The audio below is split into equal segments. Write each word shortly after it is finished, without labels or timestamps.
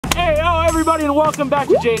everybody, and welcome back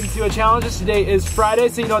to Jayden Siwa Challenges. Today is Friday,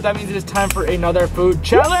 so you know what that means. It is time for another food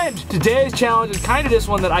challenge. Today's challenge is kind of this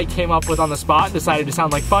one that I came up with on the spot and decided to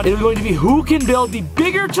sound like fun. It is going to be who can build the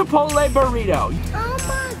bigger Chipotle burrito.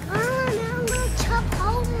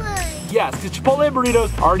 Yes, because Chipotle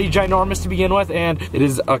burritos are already ginormous to begin with, and it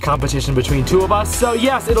is a competition between two of us. So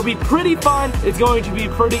yes, it'll be pretty fun. It's going to be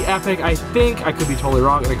pretty epic, I think. I could be totally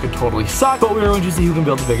wrong, and it could totally suck, but we're going to see who can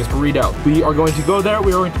build the biggest burrito. We are going to go there,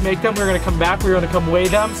 we are going to make them, we're going to come back, we're going to come weigh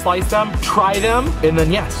them, slice them, try them, and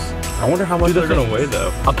then yes. I wonder how much they're going to weigh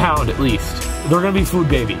though. A pound at least. They're gonna be food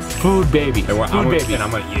babies. Food babies. And I'm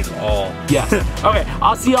gonna eat it all. Yes. Okay,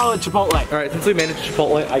 I'll see y'all at Chipotle. All right, since we made it to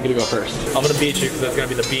Chipotle, I gotta go first. I'm gonna beat you because that's gonna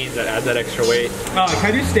be the beans that add that extra weight. Can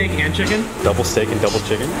I do steak and chicken? Double steak and double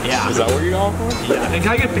chicken? Yeah. Is that what you're going for? Yeah. And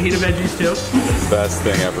can I get fajita veggies too? Best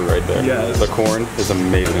thing ever right there. Yes. The corn is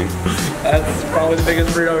amazing. That's probably the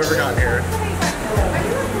biggest burrito I've ever gotten here.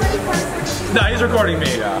 No, he's recording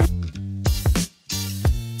me. Yeah.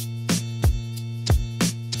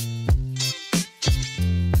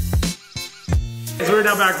 So we're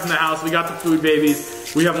now back from the house. We got the food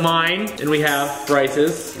babies. We have mine and we have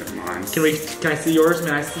Bryce's. Mine. Can I see yours?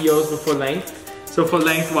 May I see yours before length? So for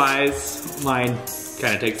lengthwise, mine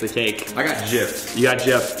kind of takes the cake. I got gypped. You got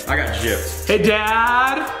gypped. I got gypped. Hey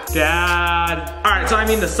Dad! Dad! All right, so I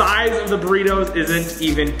mean the size of the burritos isn't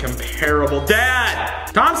even comparable.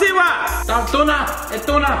 Dad! Tom Siwa! Tom Tuna! Hey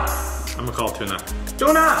Tuna! I'm gonna call it Tuna.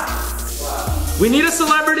 Tuna! We need a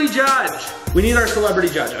celebrity judge. We need our celebrity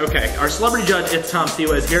judge. Okay, our celebrity judge, it's Tom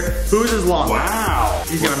Siwa, is here. Whose is longer? Wow.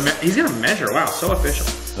 He's gonna measure. Wow, so official.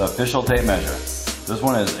 The official tape measure. This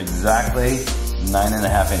one is exactly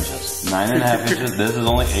 9.5 inches. 9.5 inches. This is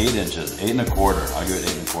only 8 inches. 8 1/4. I'll give it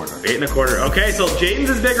 8 1/4. 8 1/4. Okay, so Jayden's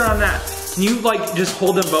is bigger on that. Can you like just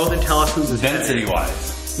hold them both and tell us whose is Density bigger?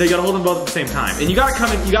 wise. No, you gotta hold them both at the same time, and you gotta come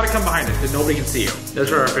behind it because nobody can see you. That's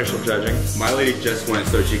for our official judging. My lady just went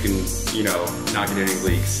so she can, you know, not get any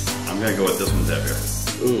leaks. I'm gonna go with this one's heavier.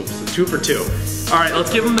 Ooh, so 2 for 2. All right,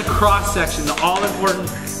 let's give him the cross section, the all important.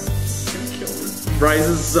 Bryce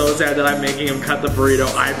is so sad that I'm making him cut the burrito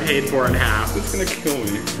I paid for in half. It's gonna kill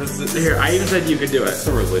me. Here, I even said you could do it. It's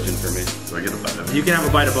a religion for me. Do I get a bite of it? You can have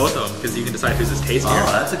a bite of both of them because you can decide whose is tastier.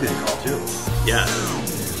 Oh, that's a good call too. Yes.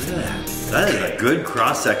 That is a good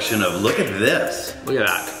cross section of, look at this. Look at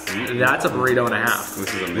that. That's a burrito and a half. This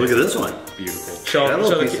is amazing. Look at this one. Beautiful. That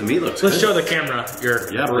little piece of meat looks Let's good. show the camera your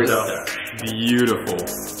burrito. Beautiful.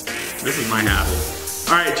 This is my half.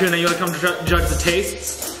 All right, Tuna, you wanna come judge the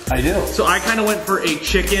tastes? I do. So I kind of went for a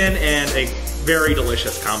chicken and a very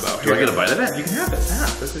delicious combo. Do I get a bite of it? You can have this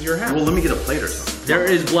half. This is your half. Well, let me get a plate or something. There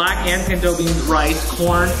is black and pinto beans, rice,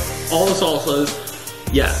 corn, all the salsas.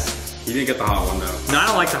 Yes. You didn't get the hot one though. No, I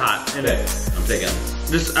don't like the hot. And I'm taking.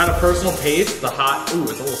 just out of personal taste, the hot, ooh,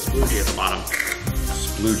 it's a little sploogey at the bottom.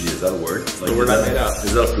 Sploogey, is that a word? Like, The word I made up.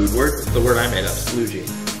 Is that a food word? It's the word I made up, sploogey.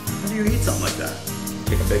 How do you eat something like that?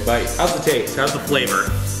 Take a big bite. How's the taste? How's the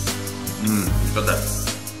flavor? It's got that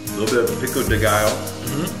little bit of pico de gallo.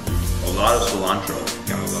 A lot of cilantro.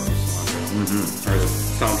 Gotta love you, cilantro. Or the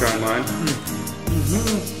soundtrack line.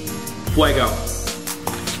 Fuego.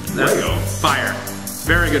 That's Fuego. fire.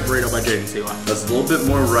 Very good burrito by Jayden Siwa. That's a little bit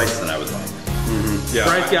more rice than I would like. Yeah.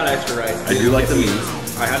 Bryce got extra rice. I do like the meat.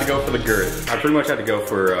 I had to go for the girth. I pretty much had to go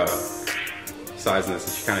for sizeness,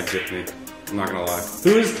 and she kind of gypped me. I'm not gonna lie.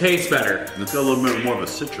 Whose tastes better? It's got a little bit more of a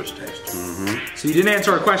citrus taste. So you didn't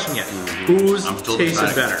answer our question yet. Whose I'm still tasted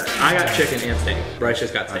deciding. better? I got chicken and steak. Bryce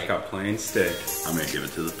just got I steak. got plain steak. I'm gonna give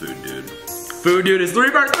it to the food dude. Food dude is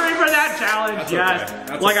 3 for 3 for that challenge. That's yes. okay.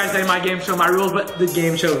 That's Like okay. I say, my game show, my rules, but the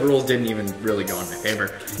game show rules didn't even really go in my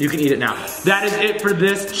favor. You can eat it now. That is it for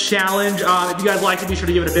this challenge. If you guys liked it, be sure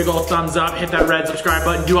to give it a big old thumbs up. Hit that red subscribe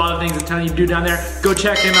button. Do all the things it's telling you to do down there. Go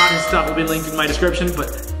check him out. His stuff will be linked in my description.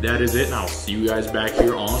 But that is it, and I'll see you guys back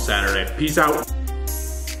here on Saturday. Peace out.